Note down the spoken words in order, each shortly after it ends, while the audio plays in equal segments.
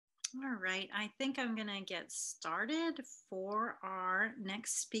All right, I think I'm going to get started for our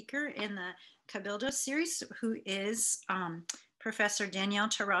next speaker in the Cabildos series, who is Professor Danielle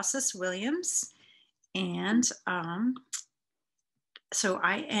Terrazas Williams. And so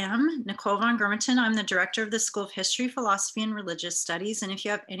I am Nicole von Germerton. I'm the director of the School of History, Philosophy, and Religious Studies. And if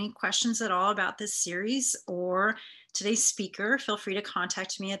you have any questions at all about this series or today's speaker, feel free to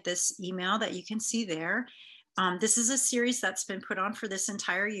contact me at this email that you can see there. This is a series that's been put on for this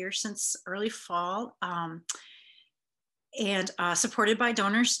entire year since early fall and supported by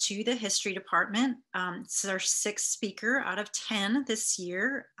donors to the history department. It's our 6th speaker out of 10 this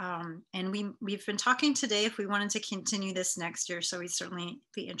year. And we've been talking today if we wanted to continue this next year. So we'd certainly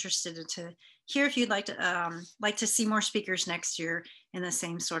be interested to hear if you'd like to see more speakers next year in the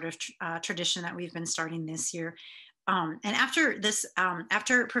same sort of tradition that we've been starting this year. And after this,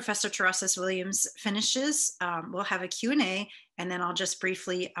 after Professor Terrazas Williams finishes, we'll have a Q&A, and then I'll just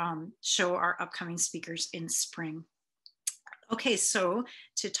briefly show our upcoming speakers in spring. Okay, so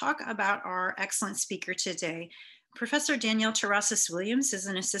to talk about our excellent speaker today, Professor Danielle Terrazas Williams is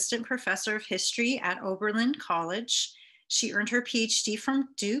an assistant professor of history at Oberlin College. She earned her PhD from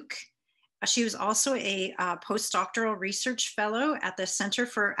Duke. She was also a postdoctoral research fellow at the Center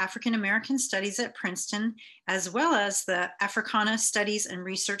for African American Studies at Princeton, as well as the Africana Studies and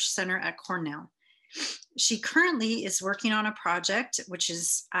Research Center at Cornell. She currently is working on a project, which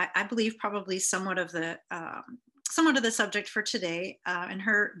is, I believe, probably somewhat of the subject for today. And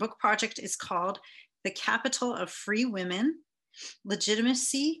her book project is called The Capital of Free Women, Race,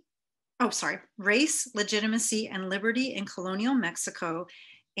 Legitimacy, and Liberty in Colonial Mexico.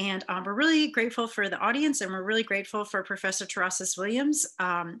 And we're really grateful for the audience, and we're really grateful for Professor Terrazas Williams.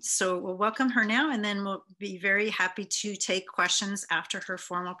 So we'll welcome her now, and then we'll be very happy to take questions after her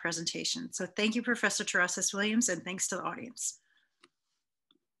formal presentation. So thank you, Professor Terrazas Williams, and thanks to the audience.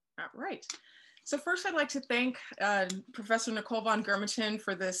 All right. So first, I'd like to thank Professor Nicole von Germerton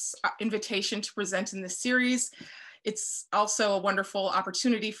for this invitation to present in this series. It's also a wonderful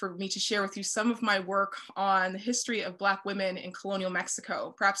opportunity for me to share with you some of my work on the history of Black women in colonial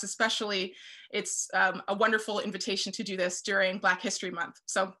Mexico. Perhaps especially, it's a wonderful invitation to do this during Black History Month.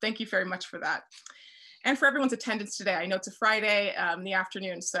 So thank you very much for that. And for everyone's attendance today. I know it's a Friday in the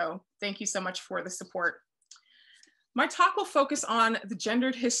afternoon, so thank you so much for the support. My talk will focus on the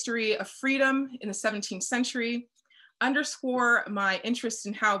gendered history of freedom in the 17th century, underscore my interest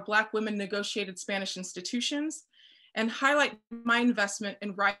in how Black women negotiated Spanish institutions, and highlight my investment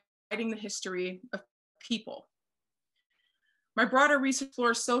in writing the history of people. My broader research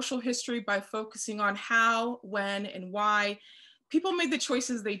explores social history by focusing on how, when, and why people made the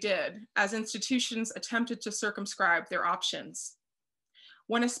choices they did as institutions attempted to circumscribe their options.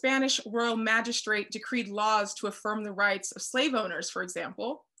 When a Spanish royal magistrate decreed laws to affirm the rights of slave owners, for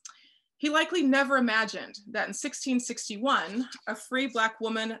example, he likely never imagined that in 1661, a free Black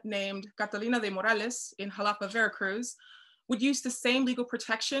woman named Catalina de Morales in Jalapa, Veracruz, would use the same legal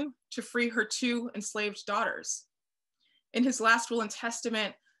protection to free her 2 enslaved daughters. In his last will and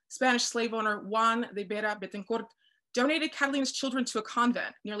testament, Spanish slave owner Juan de Vera Betancourt donated Catalina's children to a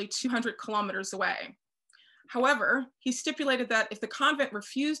convent nearly 200 kilometers away. However, he stipulated that if the convent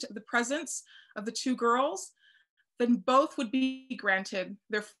refused the presence of the 2 girls, then both would be granted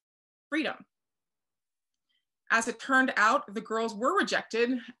their freedom. As it turned out, the girls were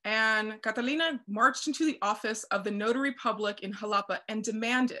rejected, and Catalina marched into the office of the notary public in Jalapa and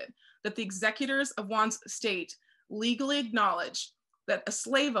demanded that the executors of Juan's estate legally acknowledge that a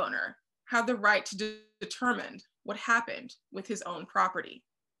slave owner had the right to determine what happened with his own property.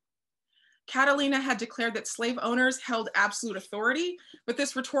 Catalina had declared that slave owners held absolute authority, but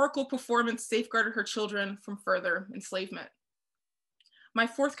this rhetorical performance safeguarded her children from further enslavement. My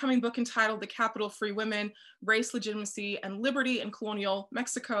forthcoming book, entitled The Capital of Free Women, Race, Legitimacy, and Liberty in Colonial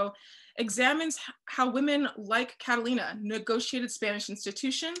Mexico, examines how women like Catalina negotiated Spanish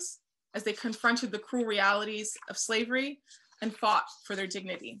institutions as they confronted the cruel realities of slavery and fought for their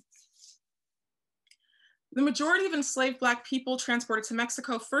dignity. The majority of enslaved Black people transported to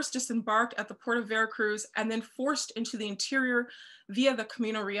Mexico first disembarked at the port of Veracruz and then forced into the interior via the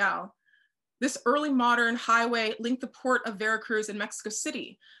Camino Real. This early modern highway linked the port of Veracruz and Mexico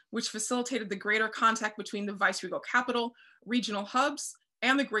City, which facilitated the greater contact between the viceregal capital, regional hubs,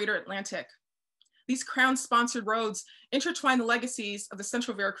 and the greater Atlantic. These Crown-sponsored roads intertwine the legacies of the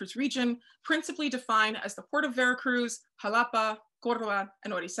Central Veracruz region, principally defined as the Port of Veracruz, Jalapa, Córdoba,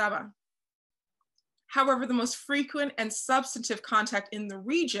 and Orizaba. However, the most frequent and substantive contact in the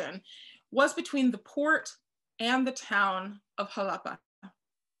region was between the port and the town of Jalapa.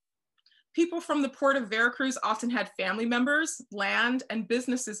 People from the port of Veracruz often had family members, land, and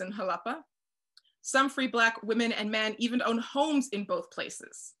businesses in Jalapa. Some free Black women and men even owned homes in both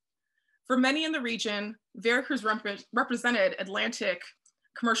places. For many in the region, Veracruz represented Atlantic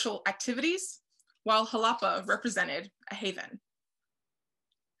commercial activities, while Jalapa represented a haven.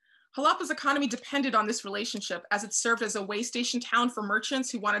 Jalapa's economy depended on this relationship, as it served as a way station town for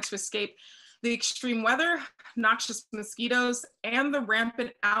merchants who wanted to escape the extreme weather, noxious mosquitoes, and the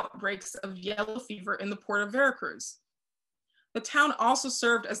rampant outbreaks of yellow fever in the port of Veracruz. The town also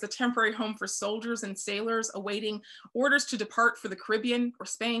served as the temporary home for soldiers and sailors awaiting orders to depart for the Caribbean or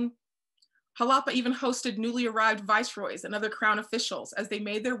Spain. Jalapa even hosted newly arrived viceroys and other crown officials as they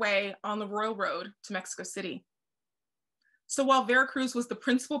made their way on the Royal Road to Mexico City. So while Veracruz was the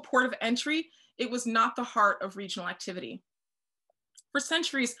principal port of entry, it was not the heart of regional activity. For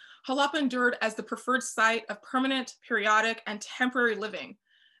centuries, Jalapa endured as the preferred site of permanent, periodic, and temporary living,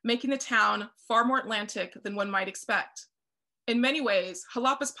 making the town far more Atlantic than one might expect. In many ways,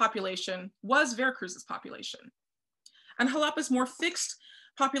 Jalapa's population was Veracruz's population. And Jalapa's more fixed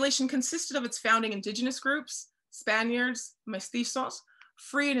population consisted of its founding indigenous groups, Spaniards, mestizos,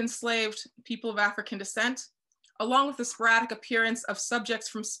 free and enslaved people of African descent, along with the sporadic appearance of subjects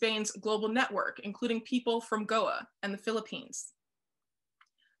from Spain's global network, including people from Goa and the Philippines.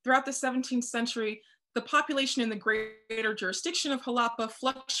 Throughout the 17th century, the population in the greater jurisdiction of Jalapa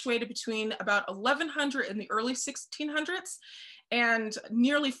fluctuated between about 1,100 in the early 1600s and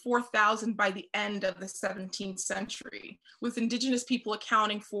nearly 4,000 by the end of the 17th century, with indigenous people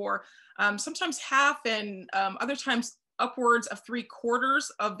accounting for sometimes half and other times upwards of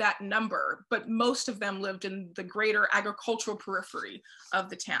 3/4 of that number, but most of them lived in the greater agricultural periphery of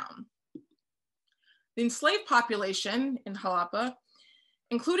the town. The enslaved population in Jalapa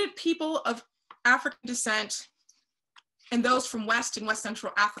included people of African descent and those from West and West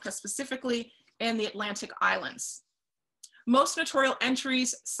Central Africa specifically, and the Atlantic Islands. Most notarial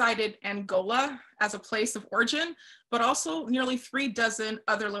entries cited Angola as a place of origin, but also nearly 36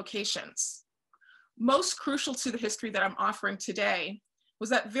 other locations. Most crucial to the history that I'm offering today was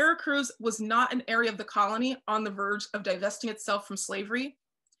that Veracruz was not an area of the colony on the verge of divesting itself from slavery,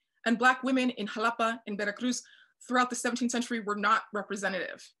 and Black women in Jalapa and Veracruz throughout the 17th century were not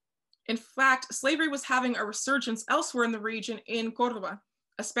representative. In fact, slavery was having a resurgence elsewhere in the region in Cordoba,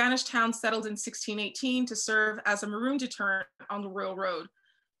 a Spanish town settled in 1618 to serve as a maroon deterrent on the Royal Road,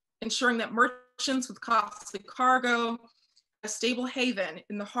 ensuring that merchants with costly cargo had a stable haven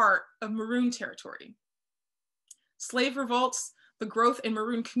in the heart of maroon territory. Slave revolts, the growth in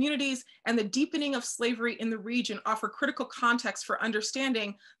maroon communities, and the deepening of slavery in the region offer critical context for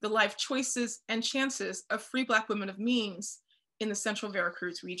understanding the life choices and chances of free Black women of means in the central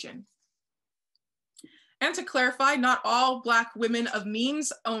Veracruz region. And to clarify, not all Black women of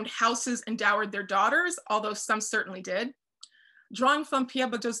means owned houses and dowered their daughters, although some certainly did. Drawing from Pierre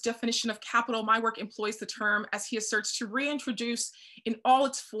Baudot's definition of capital, my work employs the term as he asserts to reintroduce in all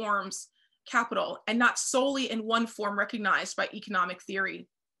its forms capital, and not solely in one form recognized by economic theory.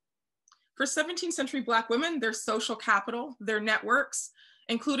 For 17th century Black women, their social capital, their networks,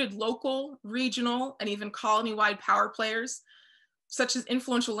 included local, regional, and even colony-wide power players, such as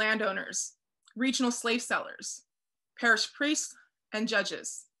influential landowners, regional slave sellers, parish priests, and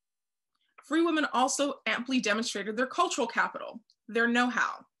judges. Free women also amply demonstrated their cultural capital, their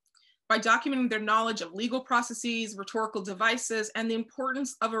know-how, by documenting their knowledge of legal processes, rhetorical devices, and the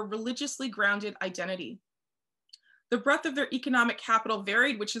importance of a religiously grounded identity. The breadth of their economic capital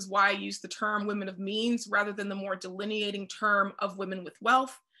varied, which is why I use the term women of means rather than the more delineating term of women with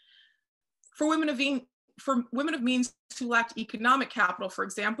wealth. For women of means who lacked economic capital, for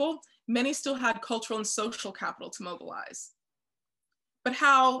example, many still had cultural and social capital to mobilize. But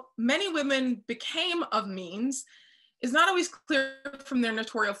how many women became of means is not always clear from their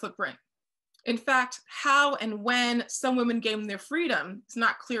notarial footprint. In fact, how and when some women gained their freedom is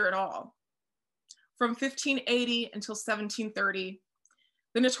not clear at all. From 1580 until 1730,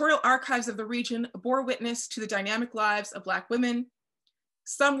 the notarial archives of the region bore witness to the dynamic lives of Black women.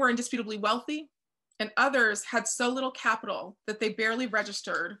 Some were indisputably wealthy, and others had so little capital that they barely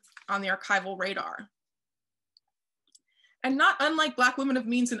registered on the archival radar. And not unlike Black women of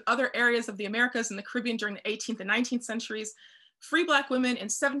means in other areas of the Americas and the Caribbean during the 18th and 19th centuries, free Black women in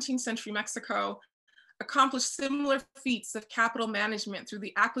 17th century Mexico accomplished similar feats of capital management through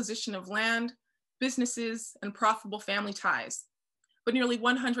the acquisition of land, businesses, and profitable family ties, but nearly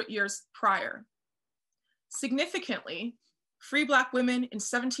 100 years prior. Significantly, free Black women in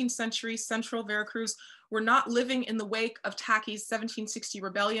 17th century central Veracruz were not living in the wake of Tacky's 1760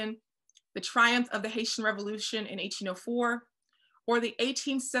 rebellion, the triumph of the Haitian Revolution in 1804, or the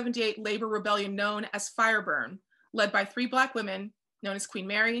 1878 labor rebellion known as Fireburn, led by 3 Black women known as Queen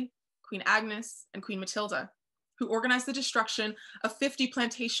Mary, Queen Agnes, and Queen Matilda, who organized the destruction of 50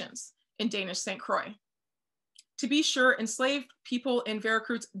 plantations in Danish St. Croix. To be sure, enslaved people in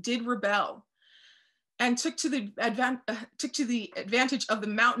Veracruz did rebel and took to the advantage of the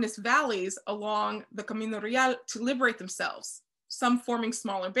mountainous valleys along the Camino Real to liberate themselves, some forming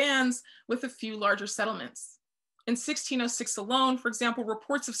smaller bands with a few larger settlements. In 1606 alone, for example,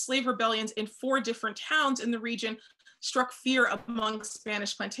 reports of slave rebellions in 4 different towns in the region struck fear among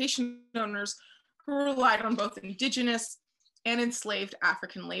Spanish plantation owners who relied on both indigenous and enslaved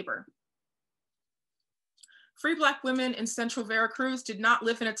African labor. Free Black women in central Veracruz did not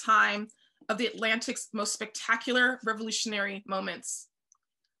live in a time of the Atlantic's most spectacular revolutionary moments.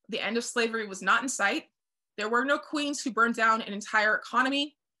 The end of slavery was not in sight. There were no queens who burned down an entire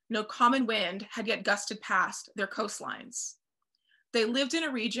economy. No common wind had yet gusted past their coastlines. They lived in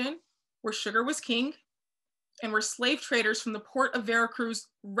a region where sugar was king and where slave traders from the port of Veracruz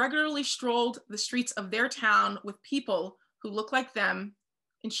regularly strolled the streets of their town with people who looked like them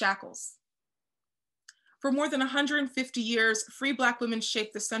in shackles. For more than 150 years, free Black women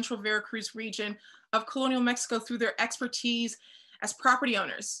shaped the central Veracruz region of colonial Mexico through their expertise as property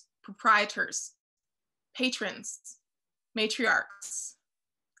owners, proprietors, patrons, matriarchs,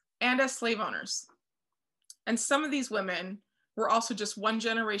 and as slave owners. And some of these women were also just 1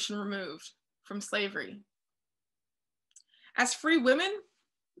 generation removed from slavery. As free women,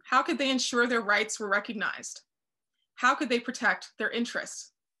 how could they ensure their rights were recognized? How could they protect their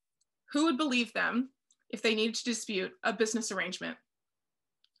interests? Who would believe them if they needed to dispute a business arrangement?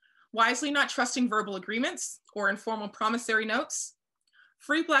 Wisely not trusting verbal agreements or informal promissory notes,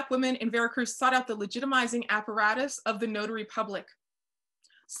 free Black women in Veracruz sought out the legitimizing apparatus of the notary public.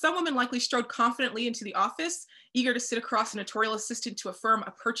 Some women likely strode confidently into the office, eager to sit across a notarial assistant to affirm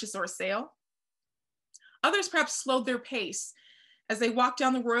a purchase or a sale. Others perhaps slowed their pace as they walked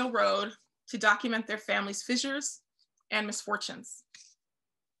down the royal road to document their family's fissures and misfortunes.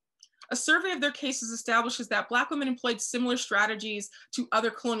 A survey of their cases establishes that Black women employed similar strategies to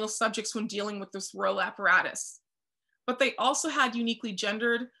other colonial subjects when dealing with this royal apparatus, but they also had uniquely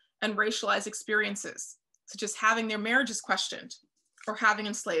gendered and racialized experiences, such as having their marriages questioned or having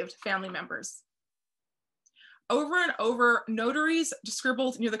enslaved family members. Over and over, notaries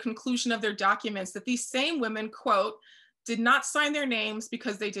scribbled near the conclusion of their documents that these same women, quote, did not sign their names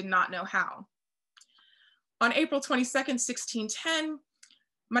because they did not know how. On April 22nd, 1610,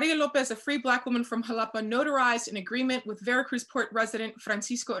 Maria Lopez, a free Black woman from Jalapa, notarized an agreement with Veracruz port resident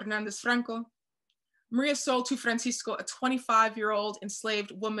Francisco Hernandez Franco. Maria sold to Francisco a 25-year-old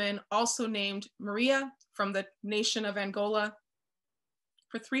enslaved woman, also named Maria, from the nation of Angola,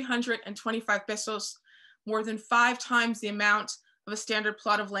 for 325 pesos, more than 5 times the amount of a standard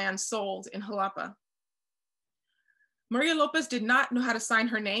plot of land sold in Jalapa. Maria Lopez did not know how to sign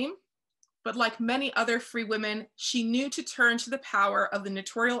her name, but like many other free women, she knew to turn to the power of the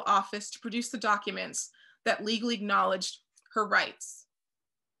notarial office to produce the documents that legally acknowledged her rights.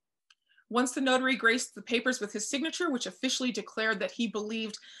 Once the notary graced the papers with his signature, which officially declared that he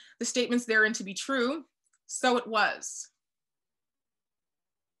believed the statements therein to be true, so it was.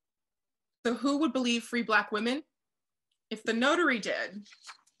 So who would believe free Black women? If the notary did,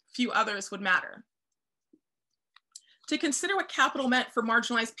 few others would matter. To consider what capital meant for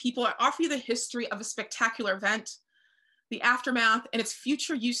marginalized people, I offer you the history of a spectacular event, the aftermath, and its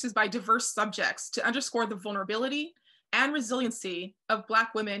future uses by diverse subjects to underscore the vulnerability and resiliency of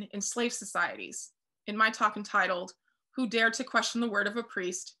Black women in slave societies, in my talk entitled, Who Dared to Question the Word of a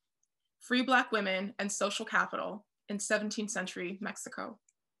Priest? Free Black Women and Social Capital in 17th Century Mexico.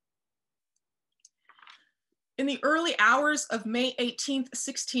 In the early hours of May 18th,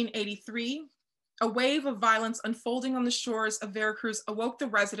 1683, a wave of violence unfolding on the shores of Veracruz awoke the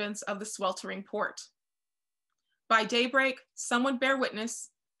residents of the sweltering port. By daybreak, some would bear witness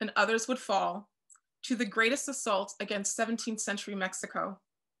and others would fall to the greatest assault against 17th century Mexico.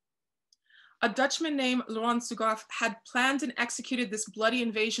 A Dutchman named Laurent Zugoff had planned and executed this bloody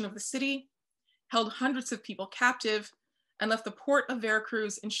invasion of the city, held hundreds of people captive, and left the port of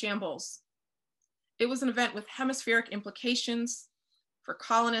Veracruz in shambles. It was an event with hemispheric implications for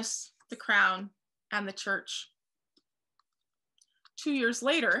colonists, the crown, and the church. 2 years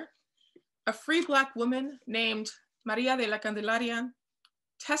later, a free Black woman named Maria de la Candelaria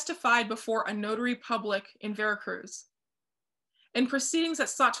testified before a notary public in Veracruz. In proceedings that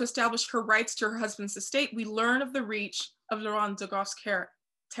sought to establish her rights to her husband's estate, we learn of the reach of Laurent Zugoff's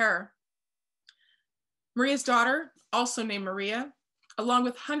terror. Maria's daughter, also named Maria, along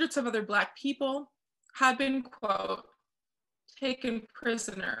with hundreds of other Black people, had been, quote, taken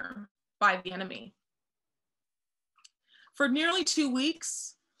prisoner by the enemy. For nearly 2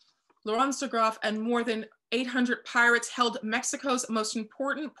 weeks, Laurence de Graaf and more than 800 pirates held Mexico's most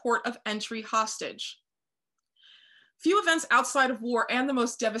important port of entry hostage. Few events outside of war and the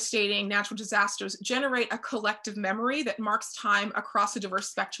most devastating natural disasters generate a collective memory that marks time across a diverse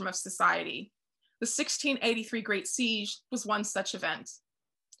spectrum of society. The 1683 Great Siege was one such event.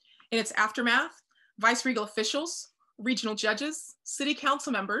 In its aftermath, viceregal officials, regional judges, city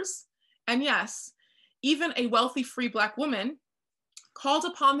council members, and yes, even a wealthy free Black woman called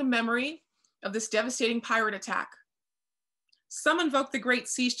upon the memory of this devastating pirate attack. Some invoked the Great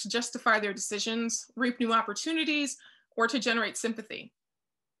Siege to justify their decisions, reap new opportunities, or to generate sympathy.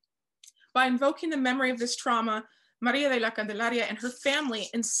 By invoking the memory of this trauma, Maria de la Candelaria and her family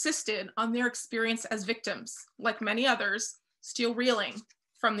insisted on their experience as victims, like many others, still reeling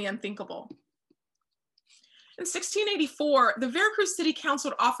from the unthinkable. In 1684, the Veracruz City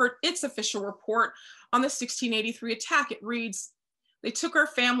Council offered its official report on the 1683 attack. It reads, "They took our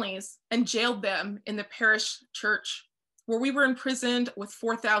families and jailed them in the parish church, where we were imprisoned with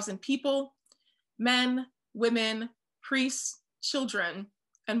 4,000 people, men, women, priests, children,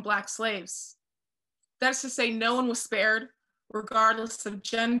 and Black slaves. That is to say, no one was spared, regardless of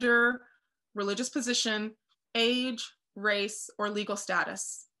gender, religious position, age, race, or legal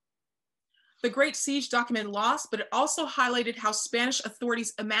status." The Great Siege documented loss, but it also highlighted how Spanish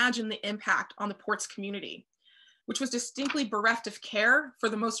authorities imagined the impact on the port's community, which was distinctly bereft of care for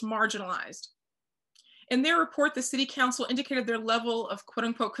the most marginalized. In their report, the city council indicated their level of quote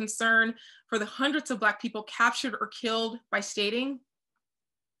unquote concern for the hundreds of Black people captured or killed by stating,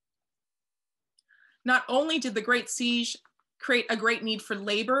 "Not only did the Great Siege create a great need for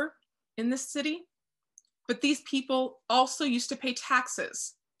labor in this city, but these people also used to pay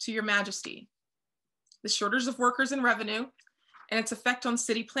taxes to your majesty. The shortage of workers and revenue and its effect on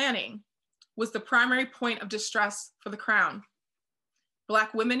city planning was the primary point of distress for the crown.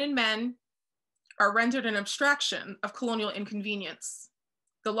 Black women and men are rendered an abstraction of colonial inconvenience,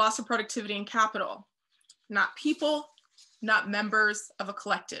 the loss of productivity and capital, not people, not members of a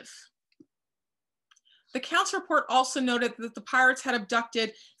collective." The council report also noted that the pirates had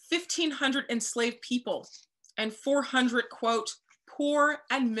abducted 1,500 enslaved people and 400, quote, "poor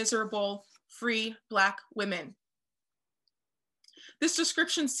and miserable free Black women." This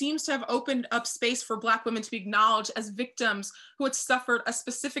description seems to have opened up space for Black women to be acknowledged as victims who had suffered a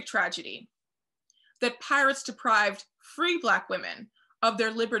specific tragedy. That pirates deprived free Black women of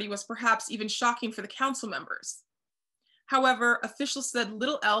their liberty was perhaps even shocking for the council members. However, officials said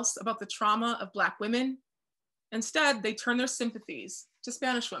little else about the trauma of Black women. Instead, they turned their sympathies to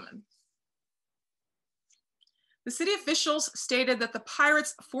Spanish women. The city officials stated that the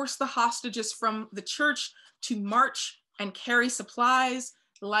pirates forced the hostages from the church to march and carry supplies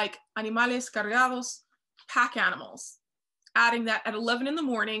like animales cargados, pack animals, adding that at 11 in the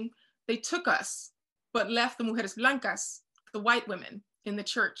morning, they took us, but left the mujeres blancas, the white women, in the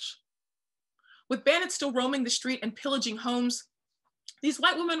church. With bandits still roaming the street and pillaging homes, these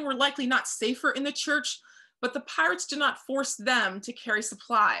white women were likely not safer in the church, but the pirates did not force them to carry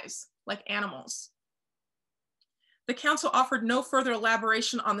supplies like animals. The council offered no further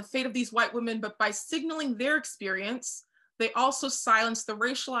elaboration on the fate of these white women, but by signaling their experience, they also silenced the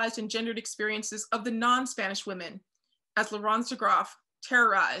racialized and gendered experiences of the non-Spanish women, as Laurence de Graaf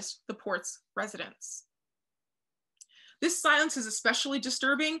terrorized the port's residents. This silence is especially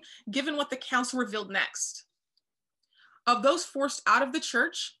disturbing given what the council revealed next. Of those forced out of the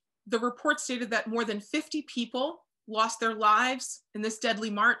church, the report stated that more than 50 people lost their lives in this deadly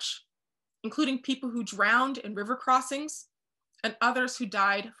march, including people who drowned in river crossings and others who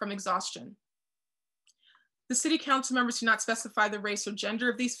died from exhaustion. The city council members do not specify the race or gender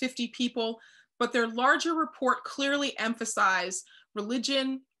of these 50 people, but their larger report clearly emphasized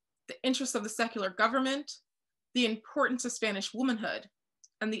religion, the interests of the secular government, the importance of Spanish womanhood,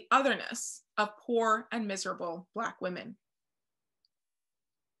 and the otherness of poor and miserable Black women.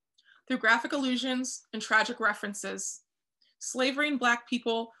 Through graphic allusions and tragic references, slavery and Black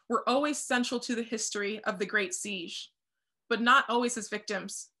people were always central to the history of the Great Siege, but not always as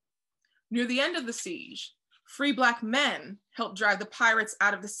victims. Near the end of the siege, free Black men helped drive the pirates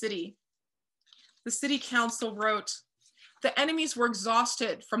out of the city. The city council wrote, "The enemies were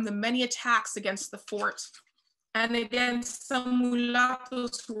exhausted from the many attacks against the fort and against some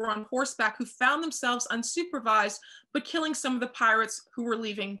mulattoes who were on horseback who found themselves unsupervised, but killing some of the pirates who were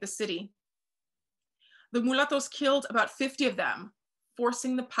leaving the city. The mulattoes killed about 50 of them,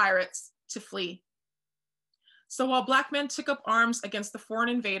 forcing the pirates to flee. So while Black men took up arms against the foreign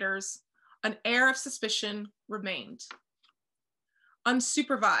invaders, an air of suspicion remained.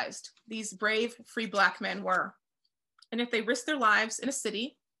 Unsupervised, these brave, free Black men were. And if they risked their lives in a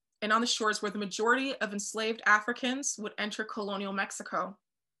city and on the shores where the majority of enslaved Africans would enter colonial Mexico,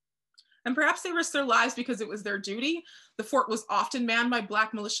 and perhaps they risked their lives because it was their duty, the fort was often manned by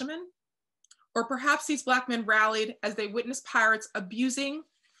Black militiamen, or perhaps these Black men rallied as they witnessed pirates abusing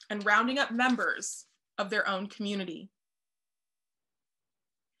and rounding up members of their own community.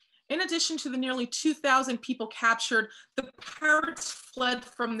 In addition to the nearly 2,000 people captured, the pirates fled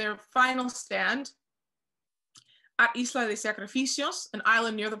from their final stand at Isla de Sacrificios, an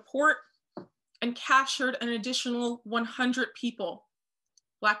island near the port, and captured an additional 100 people,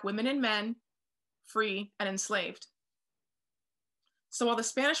 Black women and men, free and enslaved. So while the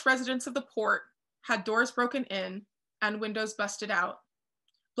Spanish residents of the port had doors broken in and windows busted out,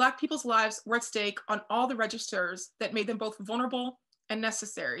 Black people's lives were at stake on all the registers that made them both vulnerable and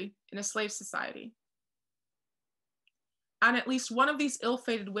necessary in a slave society. And at least one of these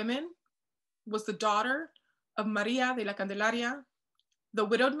ill-fated women was the daughter of Maria de la Candelaria, the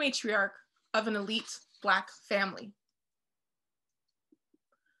widowed matriarch of an elite Black family.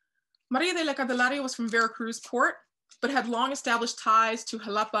 Maria de la Candelaria was from Veracruz port, but had long established ties to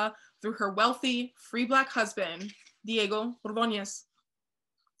Jalapa through her wealthy, free Black husband, Diego Ordóñez.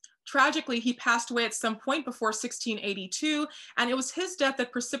 Tragically, he passed away at some point before 1682, and it was his death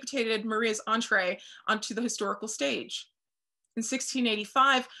that precipitated Maria's entree onto the historical stage. In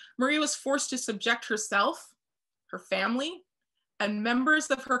 1685, Maria was forced to subject herself, her family, and members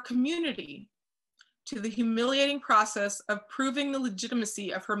of her community to the humiliating process of proving the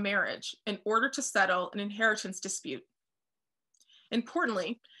legitimacy of her marriage in order to settle an inheritance dispute.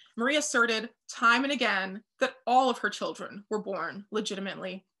 Importantly, Maria asserted time and again that all of her children were born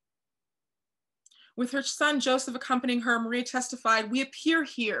legitimately. With her son Joseph accompanying her, Maria testified, "We appear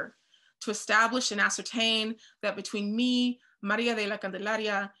here to establish and ascertain that between me, Maria de la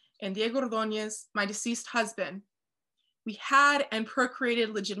Candelaria, and Diego Ordóñez, my deceased husband, we had and procreated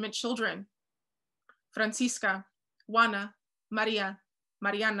legitimate children, Francisca, Juana, Maria,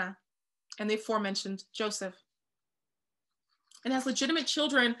 Mariana, and the aforementioned Joseph. And as legitimate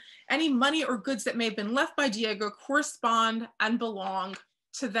children, any money or goods that may have been left by Diego correspond and belong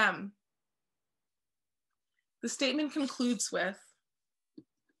to them." The statement concludes with,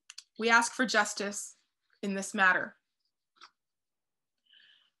 "We ask for justice in this matter."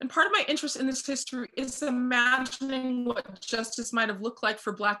 And part of my interest in this history is imagining what justice might have looked like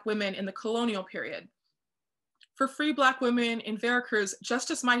for Black women in the colonial period. For free Black women in Veracruz,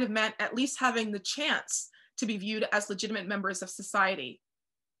 justice might have meant at least having the chance to be viewed as legitimate members of society.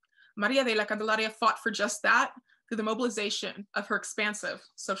 Maria de la Candelaria fought for just that through the mobilization of her expansive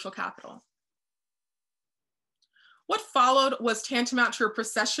social capital. What followed was tantamount to a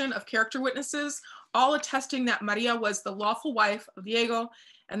procession of character witnesses, all attesting that Maria was the lawful wife of Diego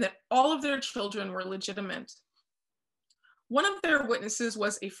and that all of their children were legitimate. One of their witnesses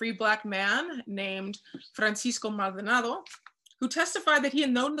was a free Black man named Francisco Maldonado, who testified that he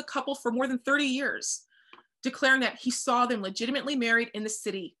had known the couple for more than 30 years, declaring that he saw them legitimately married in the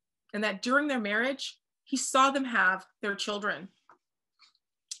city and that during their marriage, he saw them have their children.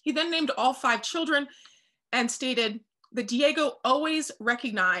 He then named all 5 children and stated that Diego always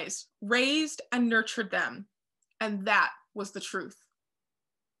recognized, raised, and nurtured them, and that was the truth.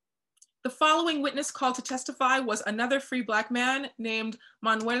 The following witness called to testify was another free Black man named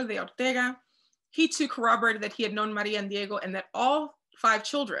Manuel de Ortega. He too corroborated that he had known Maria and Diego and that all 5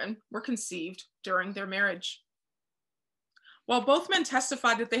 children were conceived during their marriage. While both men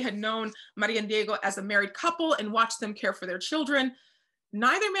testified that they had known Maria and Diego as a married couple and watched them care for their children,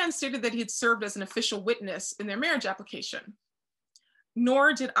 neither man stated that he had served as an official witness in their marriage application,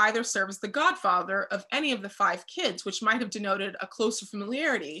 nor did either serve as the godfather of any of the 5 kids, which might have denoted a closer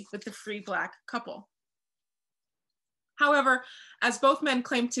familiarity with the free Black couple. However, as both men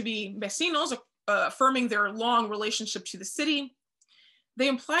claimed to be vecinos, affirming their long relationship to the city, they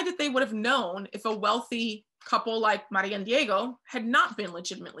implied that they would have known if a wealthy couple like Maria and Diego had not been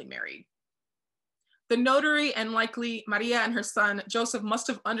legitimately married. The notary and likely Maria and her son Joseph must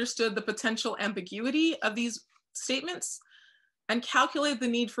have understood the potential ambiguity of these statements and calculated the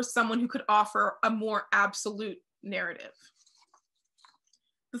need for someone who could offer a more absolute narrative.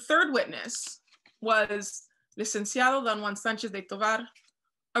 The third witness was Licenciado Don Juan Sanchez de Tovar,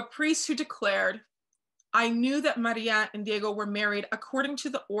 a priest who declared, "I knew that Maria and Diego were married according to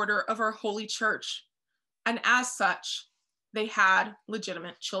the order of our holy church, and as such, they had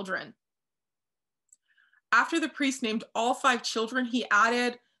legitimate children." After the priest named all 5 children, he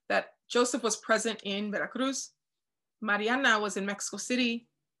added that Joseph was present in Veracruz, Mariana was in Mexico City,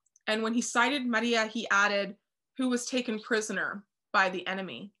 and when he cited Maria, he added, "who was taken prisoner by the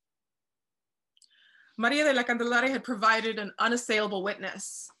enemy. Maria de la Candelaria had provided an unassailable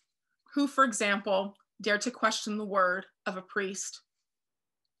witness who, for example, dared to question the word of a priest.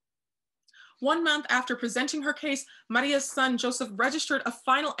 1 month after presenting her case, Maria's son, Joseph, registered a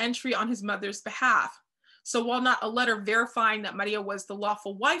final entry on his mother's behalf. So while not a letter verifying that Maria was the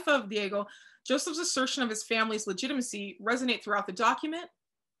lawful wife of Diego, Joseph's assertion of his family's legitimacy resonate throughout the document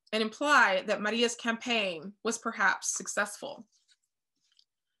and imply that Maria's campaign was perhaps successful.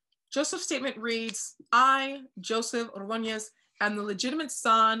 Joseph's statement reads, "I, Joseph Ordóñez, am the legitimate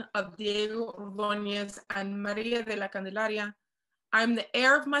son of Diego Ordóñez and Maria de la Candelaria. I am the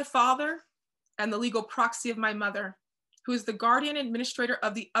heir of my father and the legal proxy of my mother, who is the guardian administrator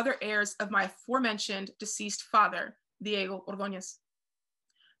of the other heirs of my aforementioned deceased father, Diego Ordóñez."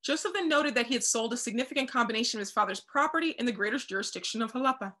 Joseph then noted that he had sold a significant combination of his father's property in the greater jurisdiction of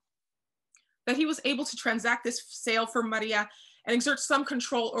Jalapa. That he was able to transact this sale for Maria and exert some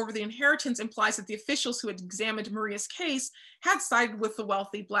control over the inheritance implies that the officials who had examined Maria's case had sided with the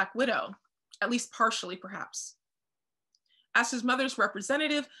wealthy Black widow, at least partially perhaps. As his mother's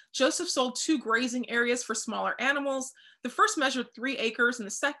representative, Joseph sold 2 grazing areas for smaller animals. The first measured 3 acres and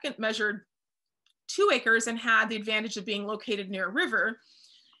the second measured 2 acres and had the advantage of being located near a river.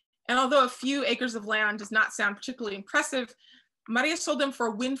 And although a few acres of land does not sound particularly impressive, Maria sold them for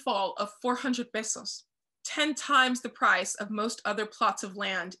a windfall of 400 pesos, 10 times the price of most other plots of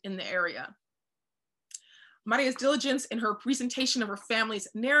land in the area. Maria's diligence in her presentation of her family's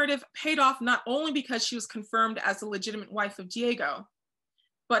narrative paid off not only because she was confirmed as the legitimate wife of Diego,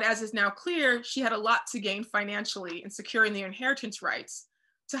 but as is now clear, she had a lot to gain financially in securing the inheritance rights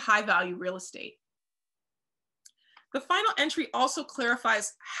to high-value real estate. The final entry also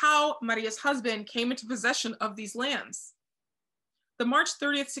clarifies how Maria's husband came into possession of these lands. The March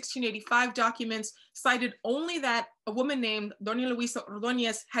 30th, 1685 documents cited only that a woman named Doña Luisa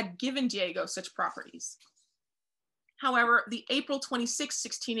Ordóñez had given Diego such properties. However, the April 26,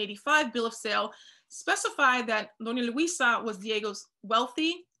 1685 bill of sale specified that Doña Luisa was Diego's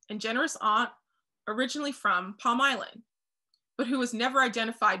wealthy and generous aunt, originally from Palm Island, but who was never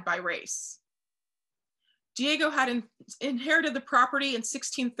identified by race. Diego had inherited the property in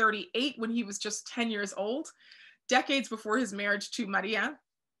 1638 when he was just 10 years old, decades before his marriage to Maria,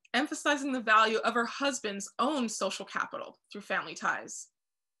 emphasizing the value of her husband's own social capital through family ties.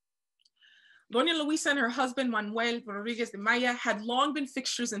 Doña Luisa and her husband, Manuel Rodriguez de Maya, had long been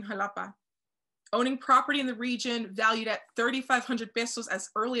fixtures in Jalapa, owning property in the region valued at 3,500 pesos as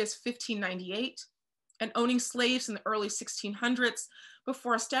early as 1598, and owning slaves in the early 1600s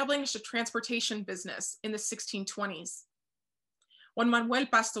before establishing a transportation business in the 1620s. When Manuel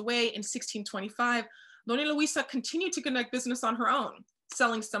passed away in 1625, Doña Luisa continued to conduct business on her own,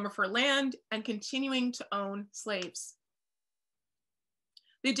 selling some of her land and continuing to own slaves.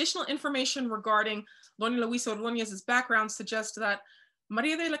 The additional information regarding Doña Luisa Ordóñez's background suggests that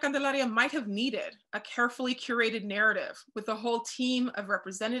Maria de la Candelaria might have needed a carefully curated narrative with a whole team of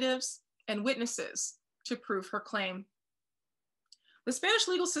representatives and witnesses to prove her claim. The Spanish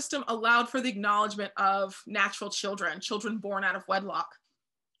legal system allowed for the acknowledgement of natural children, children born out of wedlock,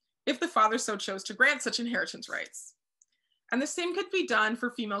 if the father so chose to grant such inheritance rights. And the same could be done for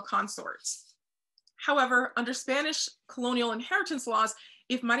female consorts. However, under Spanish colonial inheritance laws,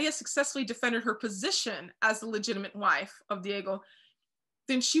 if Maria successfully defended her position as the legitimate wife of Diego,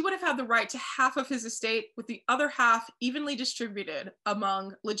 then she would have had the right to half of his estate, with the other half evenly distributed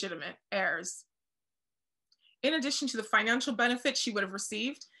among legitimate heirs. In addition to the financial benefit she would have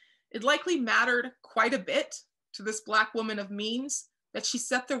received, it likely mattered quite a bit to this Black woman of means that she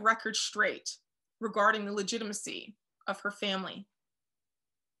set the record straight regarding the legitimacy of her family.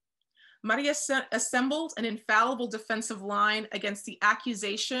 Maria assembled an infallible defensive line against the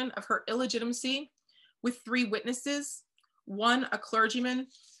accusation of her illegitimacy with 3 witnesses, 1 a clergyman,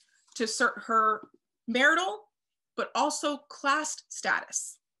 to assert her marital, but also class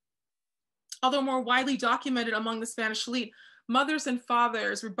status. Although more widely documented among the Spanish elite, mothers and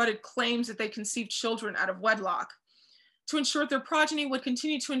fathers rebutted claims that they conceived children out of wedlock to ensure that their progeny would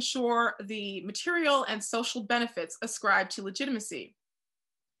continue to ensure the material and social benefits ascribed to legitimacy.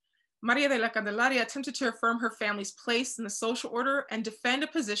 Maria de la Candelaria attempted to affirm her family's place in the social order and defend a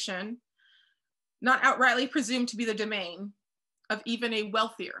position not outrightly presumed to be the domain of even a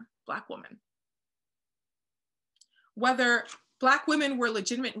wealthier Black woman. Whether Black women were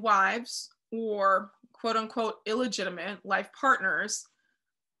legitimate wives or quote unquote illegitimate life partners,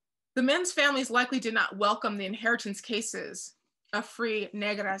 the men's families likely did not welcome the inheritance cases of free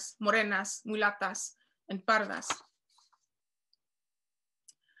negras, morenas, mulatas, and pardas.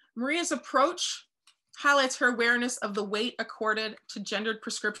 Maria's approach highlights her awareness of the weight accorded to gendered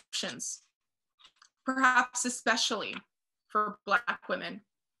prescriptions, perhaps especially for Black women.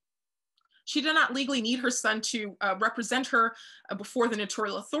 She did not legally need her son to represent her before the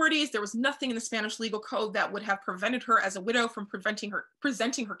notarial authorities. There was nothing in the Spanish legal code that would have prevented her as a widow from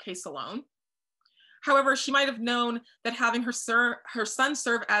presenting her case alone. However, she might have known that having her son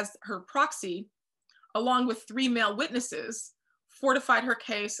serve as her proxy, along with 3 male witnesses, fortified her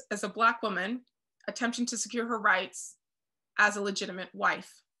case as a Black woman attempting to secure her rights as a legitimate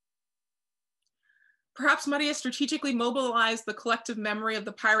wife. Perhaps Maria strategically mobilized the collective memory of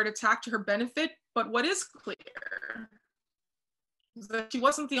the pirate attack to her benefit, but what is clear is that she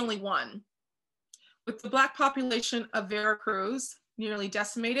wasn't the only one. With the Black population of Veracruz nearly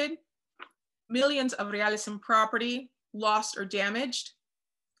decimated, millions of reales in property lost or damaged,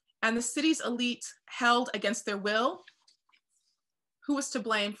 and the city's elite held against their will, who was to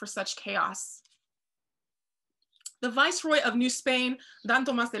blame for such chaos? The Viceroy of New Spain, Don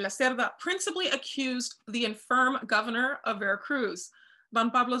Tomás de la Cerda, principally accused the infirm governor of Veracruz, Don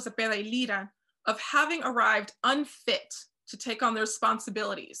Pablo Zepeda y Lira, of having arrived unfit to take on the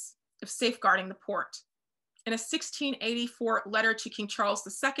responsibilities of safeguarding the port. In a 1684 letter to King Charles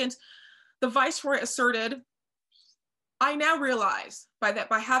II, the Viceroy asserted, "I now realize by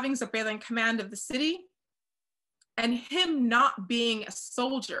having Zepeda in command of the city, and him not being a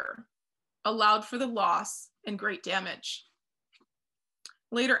soldier, allowed for the loss and great damage."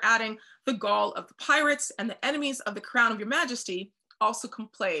 Later adding, "The gall of the pirates and the enemies of the crown of your majesty also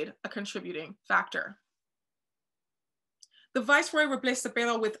played a contributing factor." The Viceroy replaced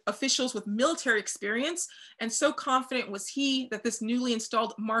Zepeda with officials with military experience, and so confident was he that this newly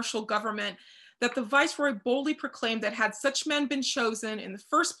installed martial government that the Viceroy boldly proclaimed that had such men been chosen in the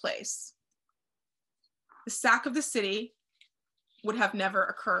first place, the sack of the city would have never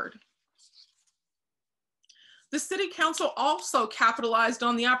occurred. The city council also capitalized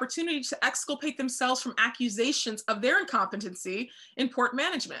on the opportunity to exculpate themselves from accusations of their incompetency in port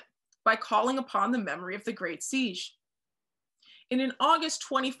management by calling upon the memory of the Great Siege. In an August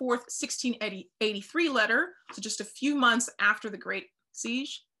 24th, 1683 letter, so just a few months after the Great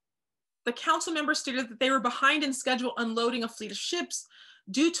Siege, the council members stated that they were behind in schedule unloading a fleet of ships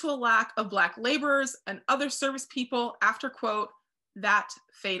due to a lack of Black laborers and other service people after, quote, that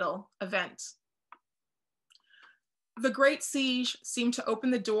fatal event. The Great Siege seemed to open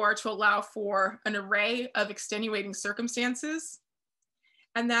the door to allow for an array of extenuating circumstances,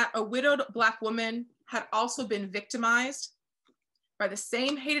 and that a widowed Black woman had also been victimized by the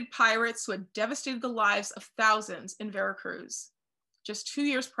same hated pirates who had devastated the lives of thousands in Veracruz just 2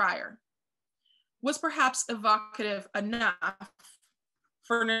 years prior, was perhaps evocative enough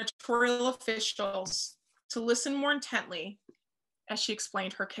for notarial officials to listen more intently as she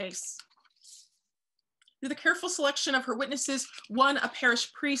explained her case. Through the careful selection of her witnesses, one a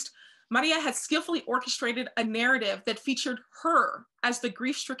parish priest, Maria had skillfully orchestrated a narrative that featured her as the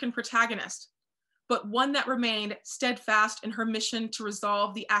grief-stricken protagonist, but one that remained steadfast in her mission to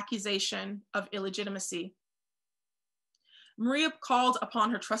resolve the accusation of illegitimacy. Maria called upon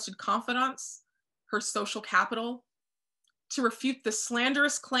her trusted confidants, her social capital, to refute the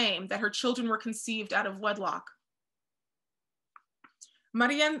slanderous claim that her children were conceived out of wedlock.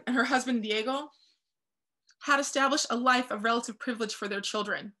 Maria and her husband Diego had established a life of relative privilege for their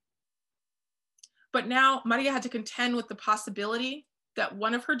children. But now Maria had to contend with the possibility that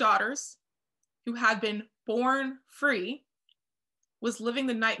one of her daughters, who had been born free, was living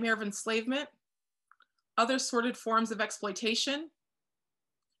the nightmare of enslavement, other sordid forms of exploitation,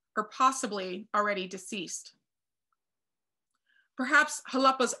 or possibly already deceased. Perhaps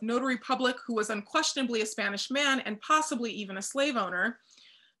Jalapa's notary public, who was unquestionably a Spanish man and possibly even a slave owner,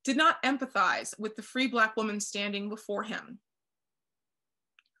 did not empathize with the free Black woman standing before him.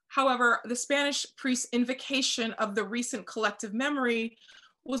 However, the Spanish priest's invocation of the recent collective memory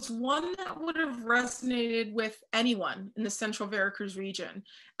was one that would have resonated with anyone in the central Veracruz region,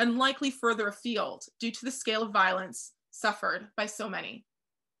 and likely further afield due to the scale of violence suffered by so many.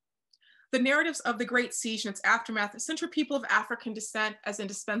 The narratives of the Great Siege and its aftermath center people of African descent as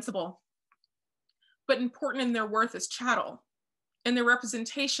indispensable, but important in their worth as chattel, in their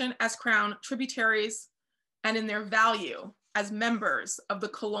representation as crown tributaries, and in their value as members of the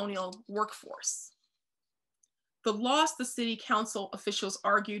colonial workforce. The loss, the city council officials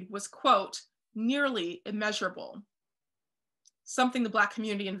argued, was, quote, nearly immeasurable, something the Black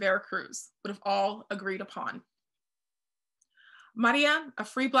community in Veracruz would have all agreed upon. Maria, a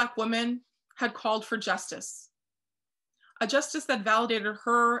free Black woman, had called for justice, a justice that validated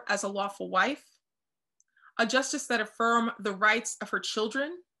her as a lawful wife, a justice that affirmed the rights of her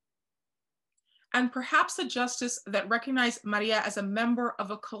children, and perhaps a justice that recognized Maria as a member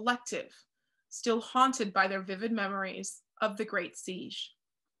of a collective, still haunted by their vivid memories of the Great Siege.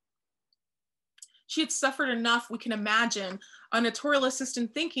 She had suffered enough, we can imagine, a notarial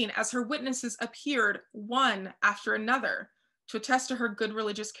assistant thinking as her witnesses appeared one after another to attest to her good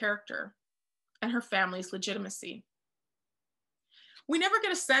religious character and her family's legitimacy. We never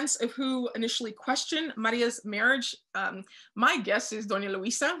get a sense of who initially questioned Maria's marriage. My guess is Doña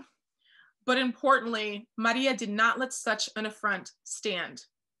Luisa, but importantly, Maria did not let such an affront stand.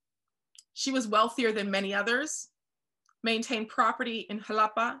 She was wealthier than many others, maintained property in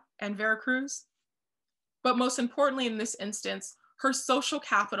Jalapa and Veracruz, but most importantly in this instance, her social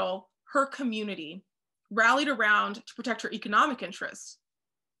capital, her community, rallied around to protect her economic interests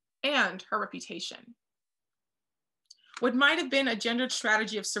and her reputation. What might have been a gendered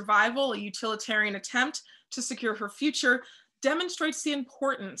strategy of survival, a utilitarian attempt to secure her future, demonstrates the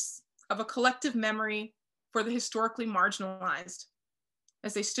importance of a collective memory for the historically marginalized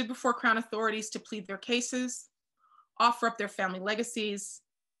as they stood before Crown authorities to plead their cases, offer up their family legacies,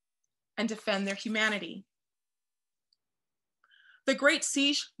 and defend their humanity. The Great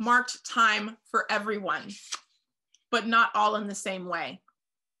Siege marked time for everyone, but not all in the same way.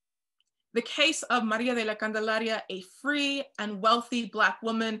 The case of Maria de la Candelaria, a free and wealthy Black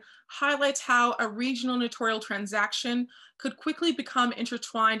woman, highlights how a regional notarial transaction could quickly become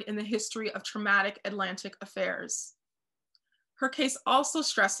intertwined in the history of traumatic Atlantic affairs. Her case also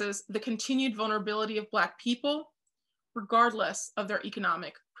stresses the continued vulnerability of Black people, regardless of their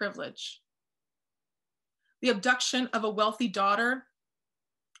economic privilege. The abduction of a wealthy daughter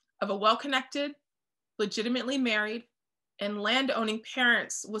of a well-connected, legitimately married, and land-owning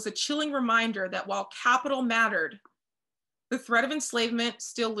parents was a chilling reminder that while capital mattered, the threat of enslavement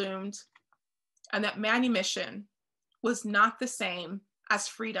still loomed, and that manumission was not the same as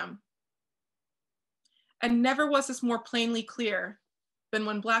freedom. And never was this more plainly clear than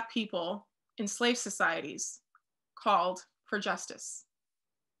when Black people in slave societies called for justice.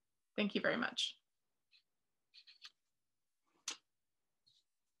 Thank you very much.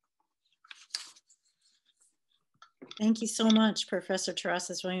 Thank you so much, Professor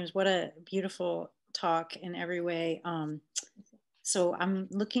Terrazas Williams. What a beautiful talk in every way. So I'm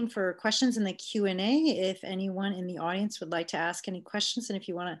looking for questions in the Q&A if anyone in the audience would like to ask any questions. And if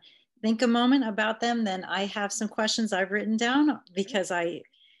you want to think a moment about them, then I have some questions I've written down because I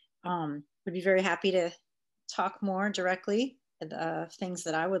would be very happy to talk more directly things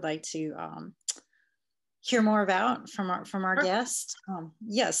that I would like to hear more about from our guest.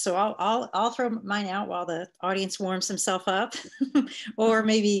 Yes, so I'll throw mine out while the audience warms himself up, or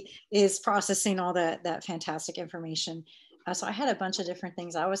maybe is processing all that fantastic information. So I had a bunch of different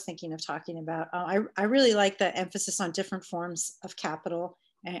things I was thinking of talking about. I really like the emphasis on different forms of capital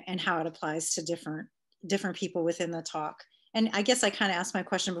and how it applies to different people within the talk. And I guess I kind of asked my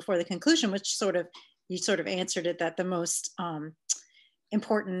question before the conclusion, which you sort of answered it, that the most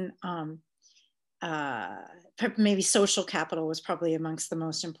important maybe social capital was probably amongst the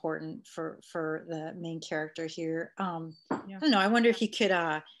most important for the main character here. Yeah. I don't know, I wonder if you could,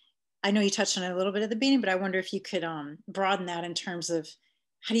 I know you touched on it a little bit at the beginning, but I wonder if you could broaden that in terms of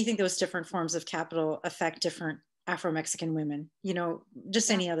how do you think those different forms of capital affect different Afro-Mexican women? You know,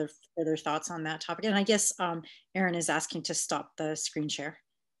 just any other further thoughts on that topic. And I guess Erin is asking to stop the screen share.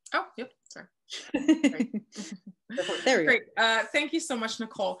 Oh, yep, sorry. There we Great. Thank you so much,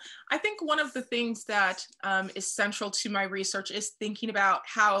 Nicole. I think one of the things that is central to my research is thinking about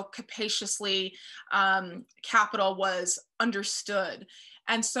how capaciously capital was understood.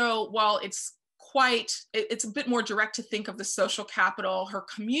 And so while it's a bit more direct to think of the social capital, her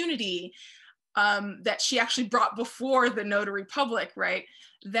community that she actually brought before the notary public, right?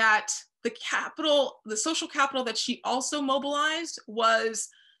 That the social capital that she also mobilized was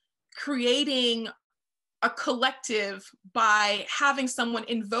creating a collective by having someone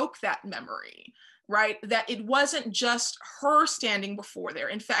invoke that memory, right? That it wasn't just her standing before there.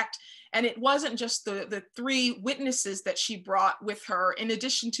 In fact, and it wasn't just the three witnesses that she brought with her, in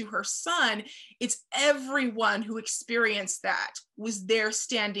addition to her son, it's everyone who experienced that was there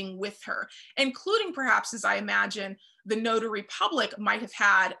standing with her, including perhaps, as I imagine, the notary public might have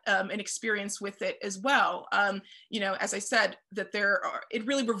had an experience with it as well. You know, as I said, that it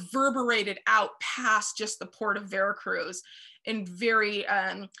really reverberated out past just the port of Veracruz, and very,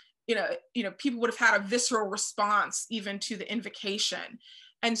 you know, people would have had a visceral response even to the invocation.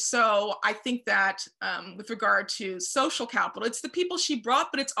 And so I think that with regard to social capital, it's the people she brought,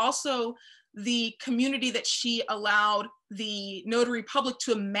 but it's also the community that she allowed the notary public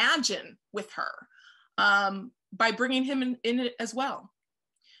to imagine with her by bringing him in it as well.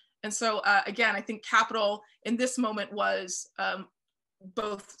 And so again, I think capital in this moment was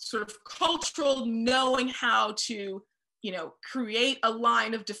both sort of cultural, knowing how to, create a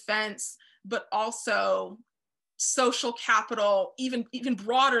line of defense, but also social capital, even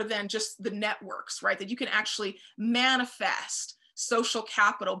broader than just the networks, right? That you can actually manifest social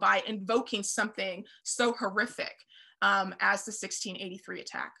capital by invoking something so horrific as the 1683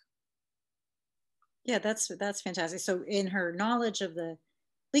 attack. Yeah, that's fantastic. So in her knowledge of the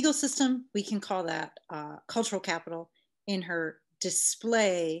legal system, we can call that cultural capital. In her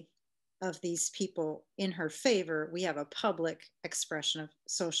display of these people in her favor, we have a public expression of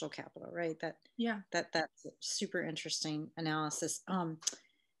social capital, right? That's a super interesting analysis.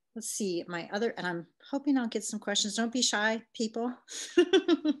 Let's see, and I'm hoping I'll get some questions. Don't be shy, people.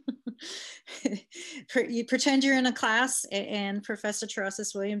 You pretend you're in a class, and Professor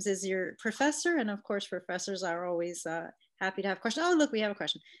Terrazas Williams is your professor. And of course, professors are always happy to have questions. Oh, look, we have a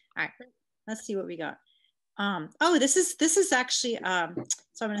question. All right, let's see what we got. Oh, this is actually, so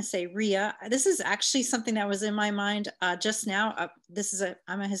I'm going to say Ria, this is actually something that was in my mind just now.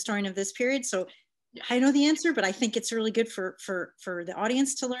 I'm a historian of this period, so I know the answer, but I think it's really good for the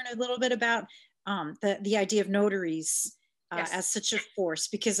audience to learn a little bit about the idea of notaries as such a force,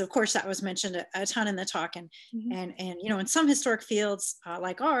 because of course that was mentioned a ton in the talk, and in some historic fields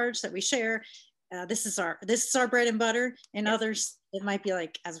like ours that we share, this is our bread and butter. In others, it might be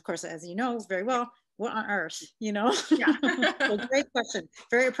like, as you know very well, what on earth, Yeah. So great question,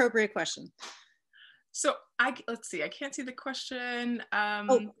 very appropriate question. So let's see, I can't see the question. I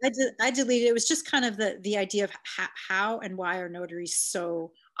deleted it. It was just kind of the idea of how and why are notaries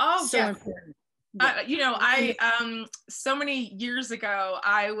so important. So many years ago,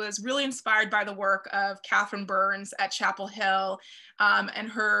 I was really inspired by the work of Catherine Burns at Chapel Hill,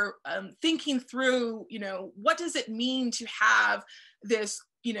 and her thinking through, what does it mean to have this,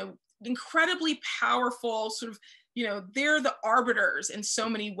 incredibly powerful sort of, they're the arbiters in so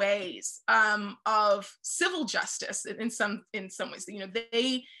many ways of civil justice in some ways.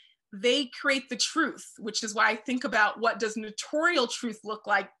 They create the truth, which is why I think about what does notarial truth look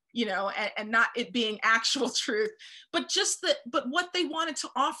like, and not it being actual truth, but but what they wanted to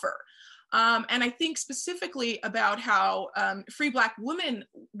offer. And I think specifically about how free Black women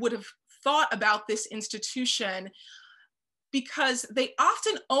would have thought about this institution, because they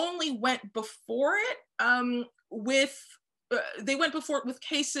often only went before it with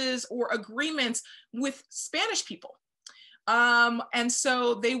cases or agreements with Spanish people. And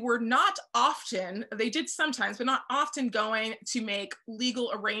so they were not often, they did sometimes, but not often going to make legal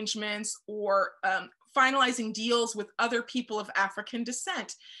arrangements or finalizing deals with other people of African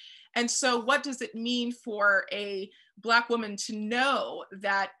descent. And so what does it mean for a Black woman to know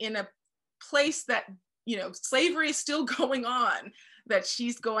that in a place that, slavery is still going on, that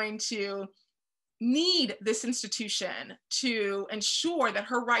she's going to need this institution to ensure that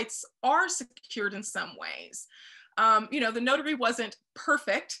her rights are secured in some ways? The notary wasn't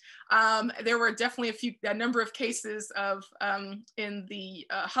perfect. There were definitely a number of cases of in the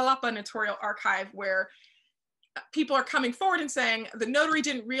Jalapa Notarial Archive where people are coming forward and saying the notary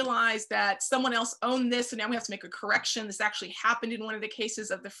didn't realize that someone else owned this, and now we have to make a correction. This actually happened in one of the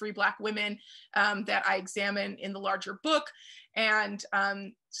cases of the free Black women that I examine in the larger book. And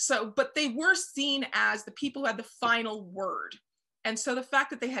but they were seen as the people who had the final word. And so the fact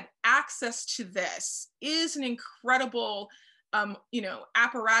that they had access to this is an incredible,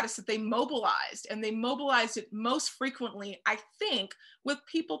 apparatus that they mobilized, and they mobilized it most frequently, I think, with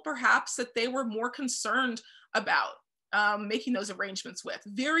people perhaps that they were more concerned about making those arrangements with.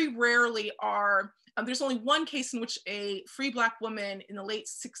 Very rarely there's only one case in which a free Black woman in the late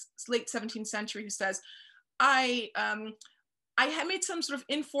 17th century who says, I had made some sort of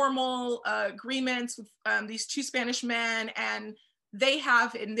informal agreements with these two Spanish men, and they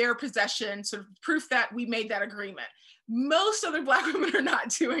have in their possession sort of proof that we made that agreement. Most other Black women are not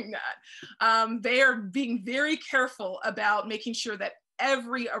doing that. They are being very careful about making sure that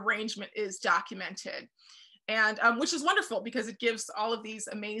every arrangement is documented. And which is wonderful, because it gives all of these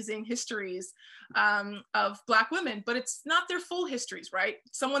amazing histories of Black women, but it's not their full histories, right?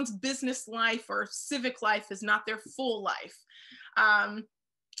 Someone's business life or civic life is not their full life.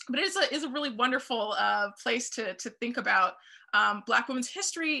 But it is a really wonderful place to think about Black women's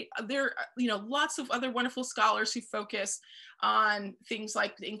history. There are lots of other wonderful scholars who focus on things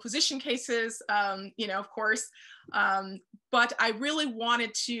like the Inquisition cases, of course, but I really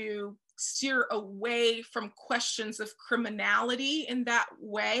wanted to steer away from questions of criminality in that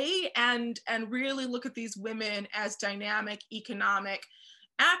way, and really look at these women as dynamic, economic,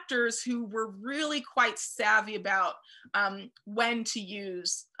 actors who were really quite savvy about when to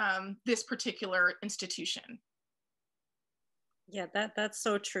use this particular institution. Yeah, that's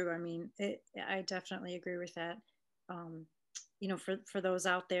so true. I mean, I definitely agree with that. You know, for those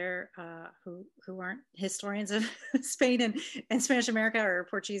out there who aren't historians of Spain and Spanish America or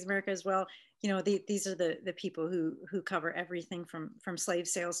Portuguese America as well, you know, these are the people who cover everything from slave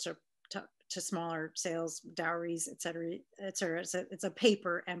sales to smaller sales, dowries, et cetera, et cetera. It's a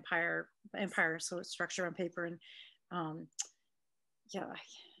paper empire, so it's structured on paper. And yeah,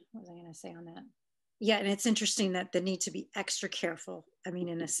 what was I going to say on that? Yeah, and it's interesting that the need to be extra careful, I mean,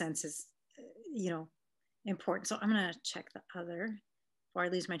 in a sense, is, you know, important. So I'm going to check the other before I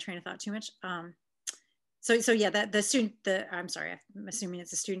lose my train of thought too much. So yeah, that the student, I'm sorry, I'm assuming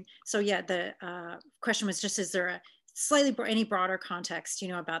it's a student. So yeah, the question was just, is there a slightly any broader context, you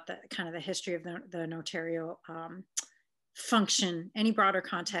know, about the kind of the history of the notarial function, any broader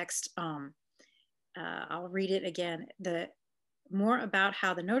context? I'll read it again. More about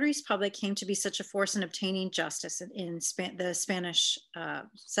how the notaries public came to be such a force in obtaining justice in the Spanish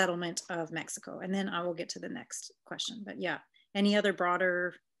settlement of Mexico. And then I will get to the next question. But yeah, any other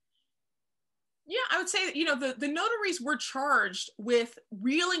broader? Yeah, I would say that, you know, the notaries were charged with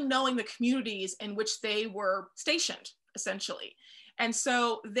really knowing the communities in which they were stationed, essentially. And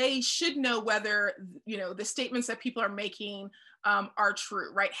so they should know whether, you know, the statements that people are making are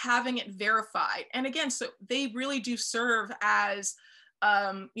true, right? Having it verified. And again, so they really do serve as,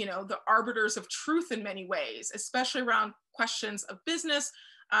 you know, the arbiters of truth in many ways, especially around questions of business.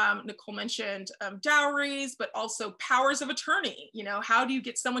 Nicole mentioned dowries, but also powers of attorney. You know, how do you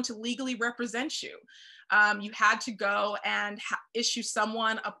get someone to legally represent you? You had to go and issue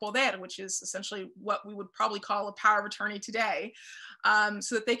someone a poder, which is essentially what we would probably call a power of attorney today,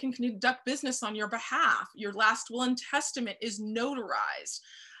 so that they can conduct business on your behalf. Your last will and testament is notarized.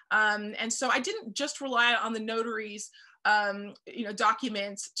 And so I didn't just rely on the notaries, you know,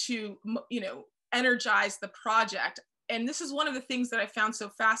 documents to, you know, energize the project. And this is one of the things that I found so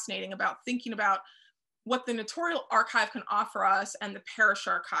fascinating about thinking about what the notarial archive can offer us and the parish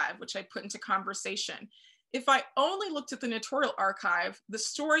archive, which I put into conversation. If I only looked at the notarial archive, the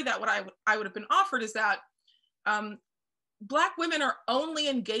story that I would have been offered is that Black women are only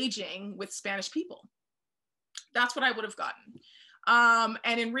engaging with Spanish people. That's what I would have gotten.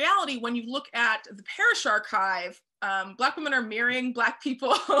 And in reality, when you look at the parish archive, Black women are marrying Black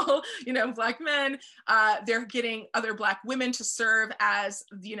people, you know, Black men. They're getting other Black women to serve as,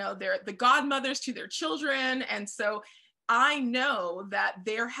 you know, they're the godmothers to their children. And so I know that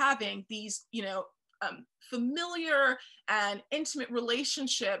they're having these, you know, familiar and intimate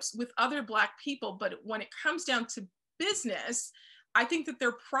relationships with other Black people. But when it comes down to business, I think that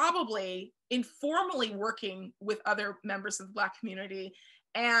they're probably informally working with other members of the Black community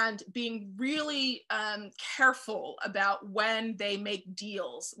and being really careful about when they make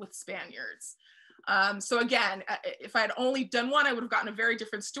deals with Spaniards. So again, if I had only done one, I would have gotten a very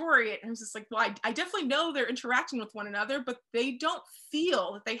different story. And I was just like, well, I definitely know they're interacting with one another, but they don't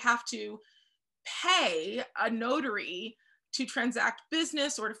feel that they have to pay a notary to transact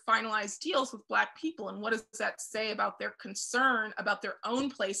business or to finalize deals with Black people. And what does that say about their concern about their own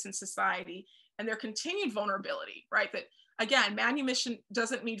place in society and their continued vulnerability, right? That again, manumission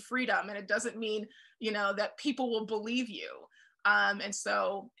doesn't mean freedom, and it doesn't mean, you know, that people will believe you. And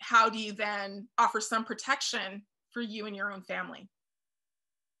so how do you then offer some protection for you and your own family?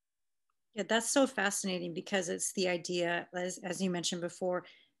 Yeah, that's so fascinating, because it's the idea, as you mentioned before,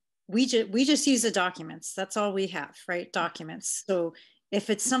 we just use the documents. That's all we have, right? Documents. So if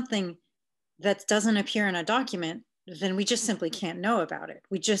it's something that doesn't appear in a document, then we just simply can't know about it.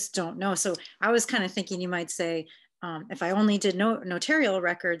 We just don't know. So I was kind of thinking you might say, if I only did notarial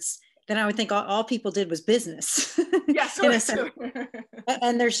records, then I would think all people did was business. Yes, in a sense.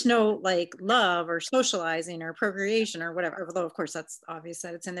 And there's no like love or socializing or procreation or whatever. Although of course that's obvious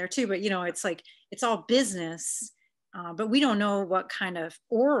that it's in there too. But you know, it's like it's all business. But we don't know what kind of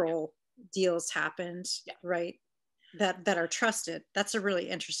oral deals happened, right? That are trusted. That's a really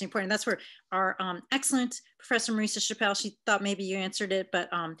interesting point. And that's where our excellent Professor Marisa Chappelle, she thought maybe you answered it, but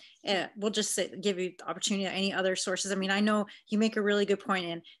we'll just give you the opportunity. Any other sources? I mean, I know you make a really good point,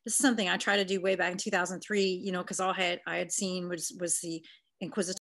 and this is something I tried to do way back in 2003, you know, because all I had seen was the Inquisitorial